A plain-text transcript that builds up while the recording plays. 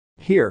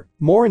Here,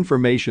 more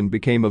information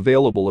became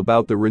available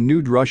about the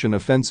renewed Russian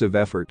offensive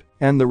effort,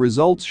 and the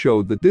results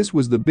showed that this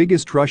was the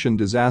biggest Russian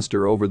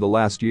disaster over the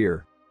last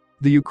year.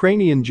 The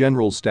Ukrainian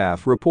General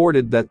Staff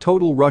reported that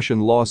total Russian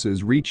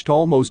losses reached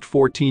almost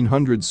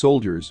 1,400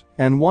 soldiers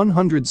and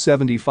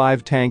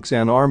 175 tanks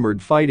and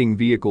armored fighting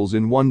vehicles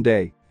in one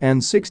day,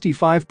 and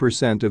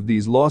 65% of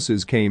these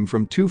losses came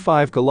from two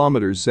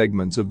 5-kilometer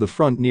segments of the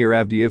front near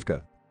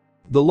Avdiivka.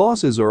 The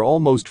losses are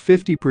almost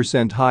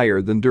 50%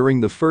 higher than during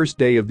the first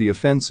day of the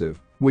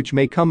offensive, which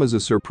may come as a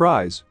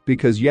surprise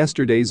because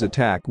yesterday's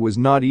attack was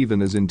not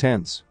even as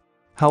intense.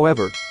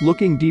 However,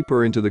 looking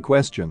deeper into the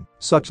question,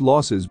 such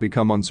losses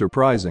become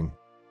unsurprising.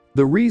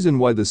 The reason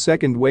why the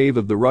second wave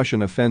of the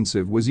Russian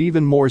offensive was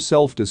even more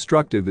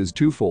self-destructive is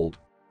twofold.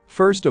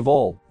 First of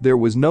all, there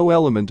was no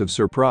element of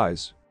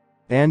surprise.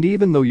 And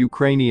even though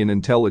Ukrainian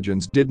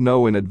intelligence did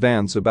know in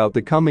advance about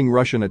the coming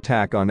Russian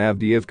attack on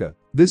Avdiivka,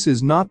 this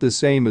is not the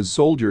same as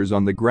soldiers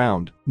on the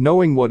ground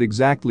knowing what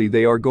exactly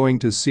they are going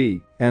to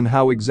see and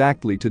how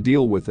exactly to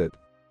deal with it.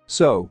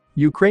 So,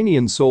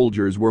 Ukrainian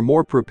soldiers were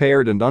more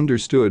prepared and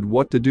understood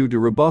what to do to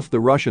rebuff the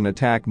Russian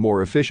attack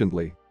more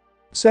efficiently.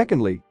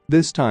 Secondly,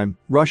 this time,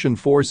 Russian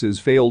forces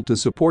failed to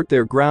support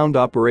their ground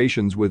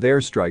operations with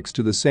airstrikes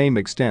to the same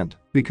extent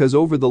because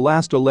over the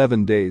last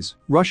 11 days,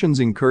 Russians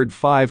incurred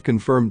 5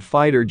 confirmed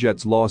fighter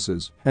jets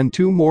losses and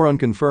 2 more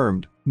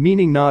unconfirmed,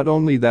 meaning not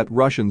only that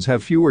Russians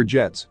have fewer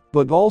jets,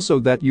 but also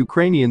that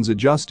Ukrainians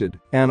adjusted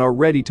and are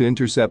ready to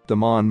intercept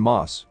them en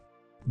masse.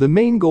 The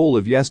main goal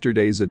of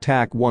yesterday's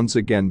attack once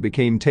again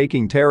became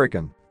taking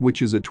Tarakan,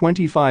 which is a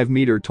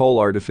 25-meter-tall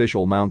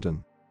artificial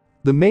mountain.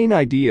 The main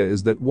idea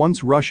is that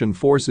once Russian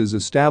forces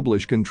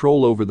establish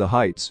control over the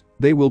heights,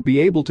 they will be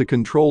able to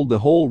control the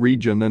whole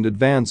region and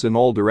advance in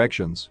all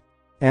directions.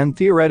 And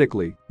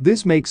theoretically,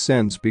 this makes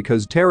sense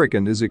because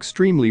Tarakan is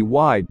extremely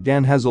wide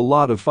and has a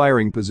lot of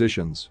firing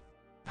positions.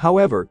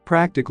 However,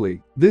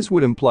 practically, this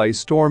would imply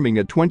storming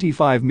a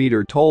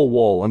 25-meter-tall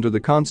wall under the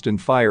constant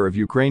fire of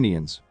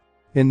Ukrainians.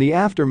 In the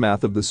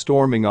aftermath of the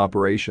storming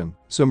operation,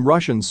 some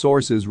Russian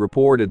sources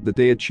reported that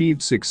they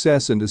achieved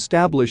success and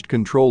established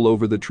control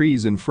over the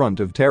trees in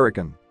front of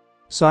Tarakan.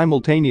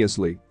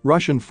 Simultaneously,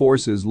 Russian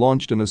forces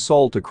launched an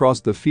assault across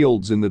the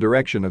fields in the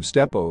direction of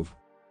Stepov.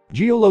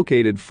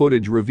 Geolocated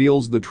footage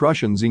reveals that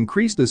Russians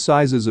increased the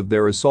sizes of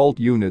their assault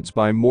units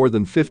by more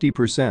than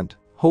 50%,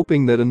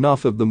 hoping that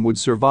enough of them would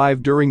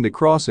survive during the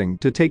crossing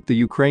to take the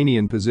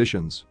Ukrainian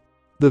positions.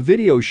 The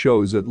video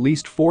shows at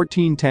least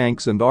 14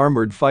 tanks and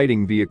armored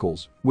fighting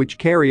vehicles, which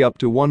carry up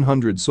to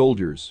 100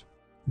 soldiers.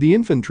 The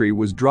infantry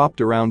was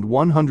dropped around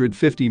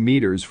 150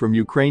 meters from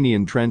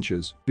Ukrainian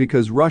trenches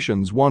because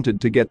Russians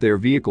wanted to get their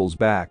vehicles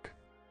back.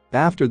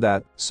 After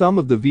that, some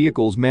of the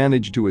vehicles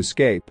managed to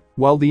escape,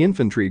 while the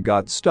infantry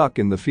got stuck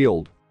in the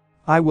field.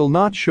 I will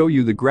not show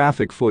you the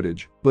graphic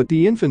footage, but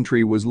the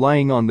infantry was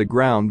lying on the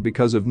ground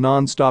because of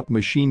non-stop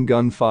machine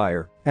gun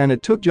fire, and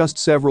it took just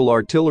several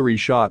artillery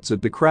shots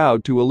at the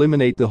crowd to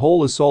eliminate the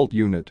whole assault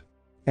unit.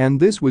 And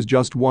this was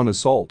just one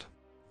assault.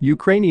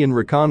 Ukrainian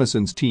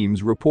reconnaissance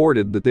teams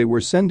reported that they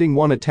were sending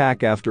one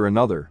attack after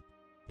another.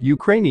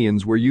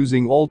 Ukrainians were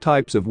using all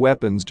types of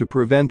weapons to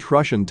prevent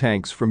Russian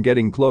tanks from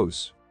getting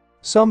close.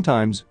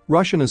 Sometimes,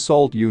 Russian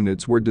assault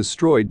units were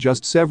destroyed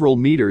just several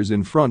meters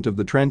in front of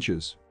the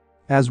trenches.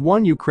 As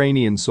one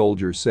Ukrainian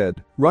soldier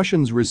said,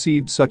 Russians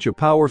received such a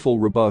powerful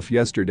rebuff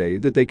yesterday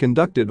that they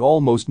conducted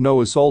almost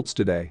no assaults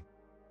today.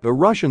 A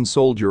Russian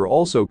soldier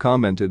also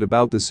commented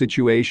about the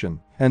situation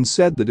and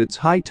said that it's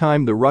high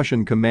time the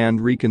Russian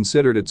command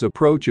reconsidered its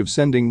approach of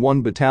sending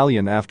one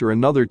battalion after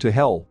another to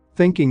hell,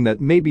 thinking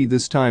that maybe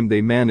this time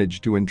they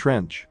managed to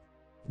entrench.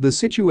 The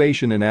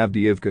situation in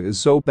Avdiivka is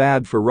so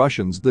bad for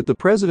Russians that the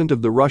president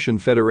of the Russian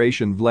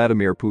Federation,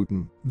 Vladimir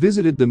Putin,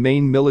 visited the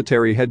main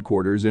military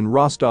headquarters in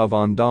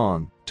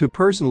Rostov-on-Don to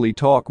personally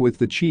talk with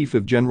the Chief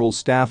of General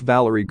Staff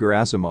Valery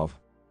Gerasimov.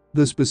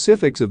 The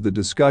specifics of the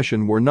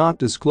discussion were not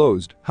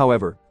disclosed,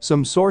 however,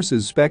 some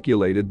sources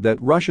speculated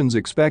that Russians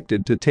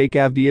expected to take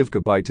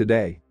Avdiivka by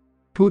today.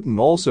 Putin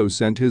also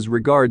sent his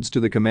regards to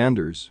the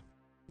commanders.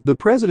 The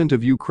president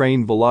of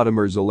Ukraine,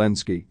 Volodymyr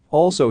Zelensky,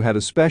 also had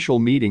a special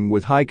meeting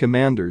with high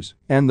commanders,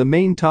 and the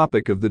main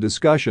topic of the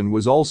discussion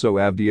was also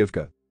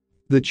Avdiivka.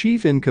 The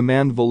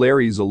chief-in-command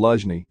Valery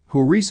Zaluzhny,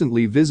 who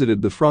recently visited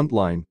the front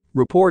line,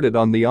 reported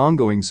on the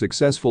ongoing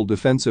successful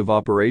defensive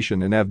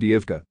operation in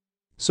Avdiivka.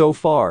 So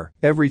far,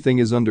 everything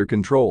is under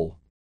control.